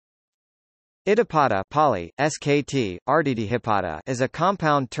Iddhipada Pali, SKT, Iddhipada is a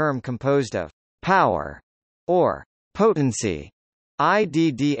compound term composed of power or potency,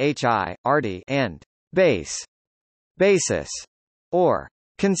 iddhi, ardi, and base, basis, or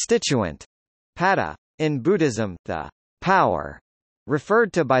constituent, pada. In Buddhism, the power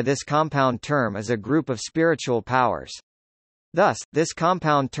referred to by this compound term is a group of spiritual powers. Thus, this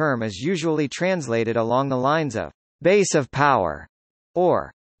compound term is usually translated along the lines of base of power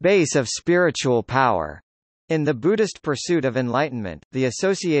or base of spiritual power. In the Buddhist pursuit of enlightenment, the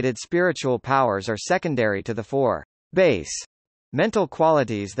associated spiritual powers are secondary to the four base mental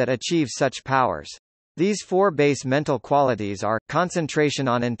qualities that achieve such powers. These four base mental qualities are concentration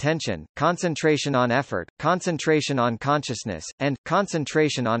on intention, concentration on effort, concentration on consciousness, and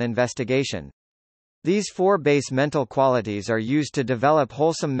concentration on investigation. These four base mental qualities are used to develop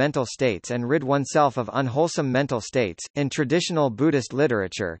wholesome mental states and rid oneself of unwholesome mental states. In traditional Buddhist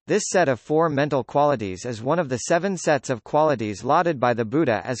literature, this set of four mental qualities is one of the 7 sets of qualities lauded by the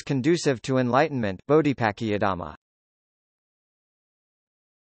Buddha as conducive to enlightenment. Bodhipakkiyadhamma.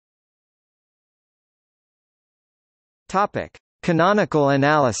 Topic: Canonical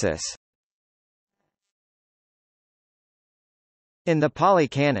analysis. In the Pali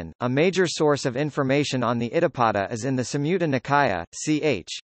Canon, a major source of information on the Iddhipada is in the Samyutta Nikaya,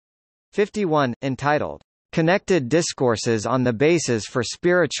 ch. 51, entitled, Connected Discourses on the Bases for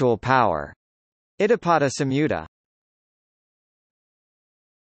Spiritual Power. Iddhipada Samyutta.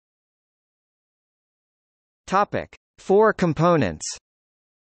 Topic: 4 components.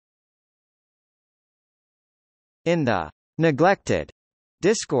 In the neglected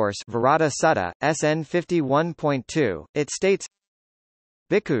discourse Virata Sutta, SN 51.2, it states,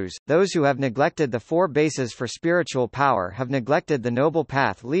 Bhikkhus, those who have neglected the 4 bases for spiritual power have neglected the noble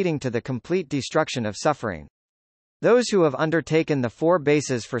path leading to the complete destruction of suffering. Those who have undertaken the 4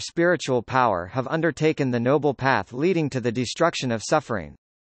 bases for spiritual power have undertaken the noble path leading to the destruction of suffering.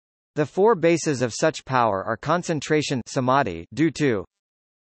 The 4 bases of such power are concentration samadhi due to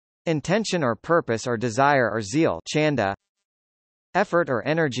intention or purpose or desire or zeal chanda, effort or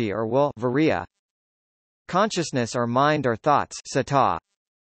energy or will viriya, consciousness or mind or thoughts sata,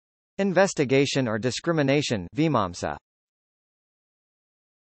 investigation or discrimination vimamsa.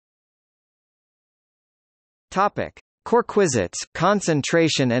 Topic: Corequisites,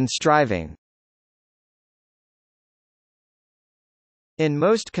 concentration and striving. In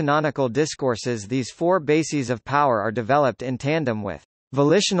most canonical discourses, these 4 bases of power are developed in tandem with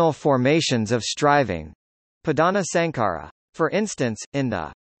volitional formations of striving, padana sankara. For instance, in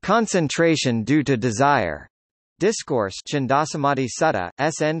the concentration due to desire discourse Chandasamadhi Sutta,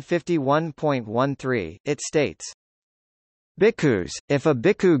 SN 51.13, it states, Bhikkhus, if a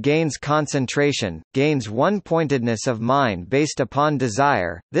bhikkhu gains concentration, gains one-pointedness of mind based upon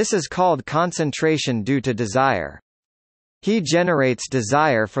desire, this is called concentration due to desire. He generates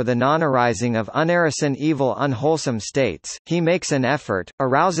desire for the non-arising of unarisen evil unwholesome states, he makes an effort,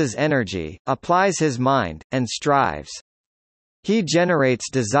 arouses energy, applies his mind, and strives. He generates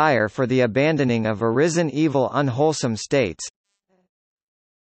desire for the abandoning of arisen evil unwholesome states,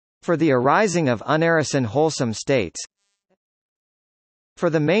 for the arising of unarisen wholesome states, for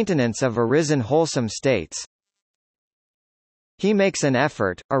the maintenance of arisen wholesome states. He makes an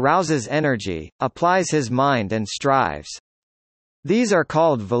effort, arouses energy, applies his mind and strives. These are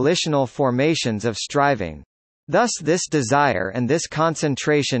called volitional formations of striving. Thus this desire and this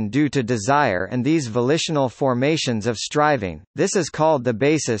concentration due to desire and these volitional formations of striving, this is called the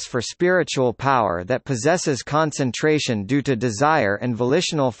basis for spiritual power that possesses concentration due to desire and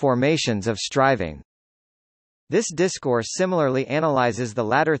volitional formations of striving. This discourse similarly analyzes the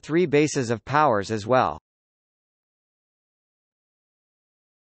latter 3 bases of powers as well.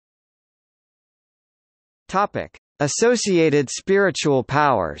 Topic: Associated spiritual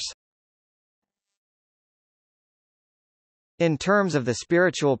powers. In terms of the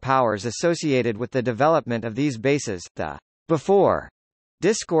spiritual powers associated with the development of these bases, the before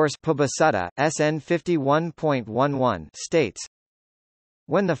discourse Pubbā Sutta, SN 51.11 states,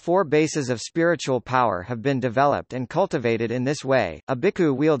 when the 4 bases of spiritual power have been developed and cultivated in this way, a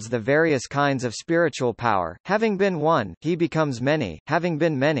bhikkhu wields the various kinds of spiritual power. Having been one, he becomes many, having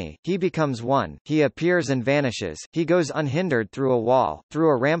been many, he becomes one, he appears and vanishes, he goes unhindered through a wall,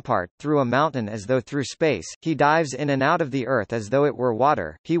 through a rampart, through a mountain as though through space, he dives in and out of the earth as though it were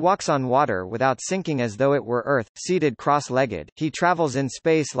water, he walks on water without sinking as though it were earth, seated cross-legged, he travels in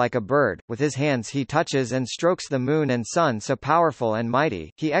space like a bird, with his hands he touches and strokes the moon and sun so powerful and mighty,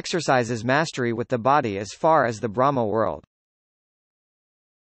 he exercises mastery with the body as far as the Brahma world.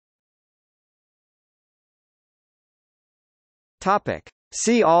 Topic.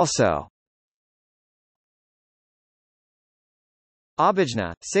 See also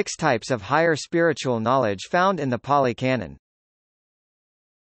Abhijna, 6 types of higher spiritual knowledge found in the Pali Canon.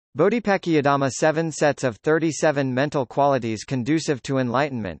 Bodhipekkayadhamma, 7 sets of 37 mental qualities conducive to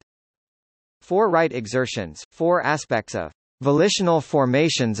enlightenment. 4 right exertions, 4 aspects of volitional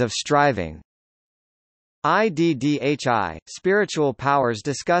formations of striving. Iddhi, spiritual powers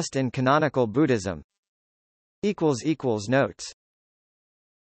discussed in Canonical Buddhism. Notes